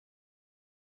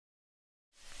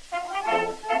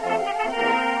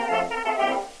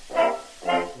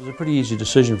It was a pretty easy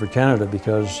decision for Canada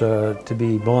because, to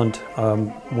be blunt,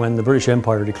 when the British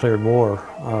Empire declared war,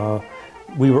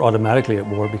 we were automatically at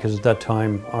war because at that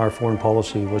time our foreign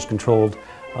policy was controlled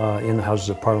in the Houses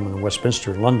of Parliament in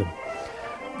Westminster in London.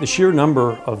 The sheer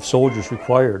number of soldiers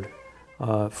required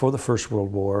for the First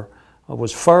World War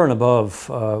was far and above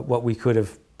what we could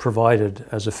have provided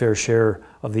as a fair share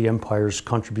of the Empire's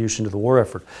contribution to the war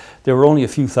effort. There were only a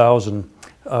few thousand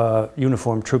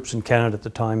uniformed troops in Canada at the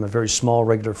time, a very small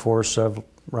regular force of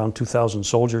around 2,000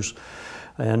 soldiers.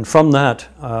 And from that,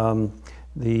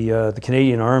 the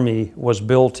Canadian Army was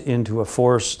built into a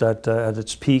force that at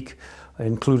its peak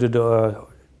included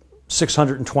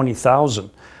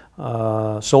 620,000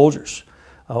 soldiers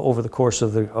over the course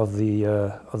of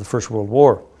the First World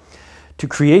War. To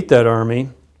create that army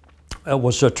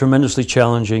was a tremendously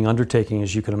challenging undertaking,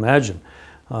 as you can imagine.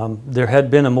 There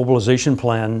had been a mobilization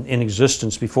plan in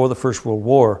existence before the First World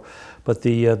War, but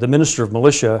the Minister of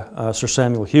Militia, Sir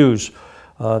Samuel Hughes,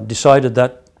 decided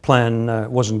that plan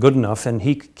wasn't good enough, and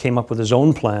he came up with his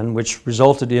own plan, which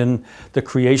resulted in the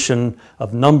creation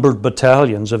of numbered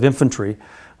battalions of infantry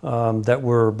that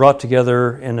were brought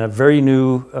together in a very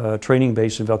new training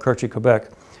base in Valcartier, Quebec,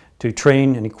 to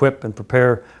train and equip and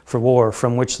prepare for war,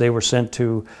 from which they were sent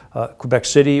to Quebec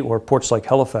City or ports like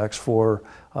Halifax for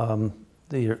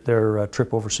their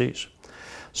trip overseas.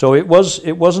 So it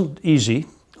wasn't easy,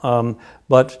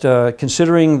 but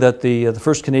considering that the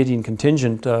 1st Canadian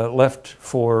contingent left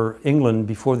for England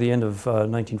before the end of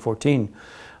 1914,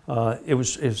 it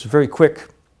was very quick,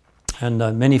 and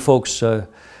many folks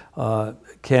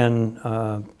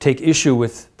can take issue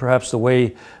with perhaps the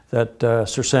way that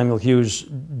Sir Samuel Hughes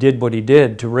did what he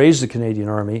did to raise the Canadian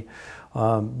Army,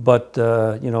 but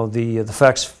you know, the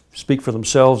facts speak for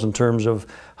themselves in terms of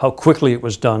how quickly it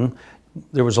was done.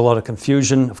 There was a lot of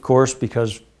confusion, of course,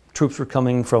 because troops were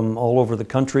coming from all over the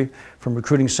country, from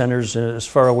recruiting centers as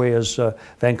far away as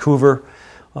Vancouver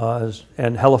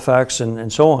and Halifax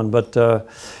and so on. But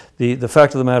the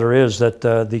fact of the matter is that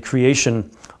the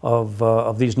creation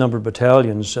of these numbered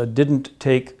battalions didn't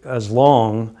take as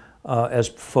long as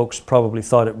folks probably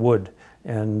thought it would.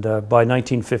 And by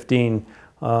 1915,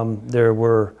 there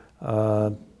were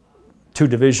 2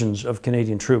 divisions of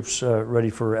Canadian troops ready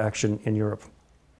for action in Europe.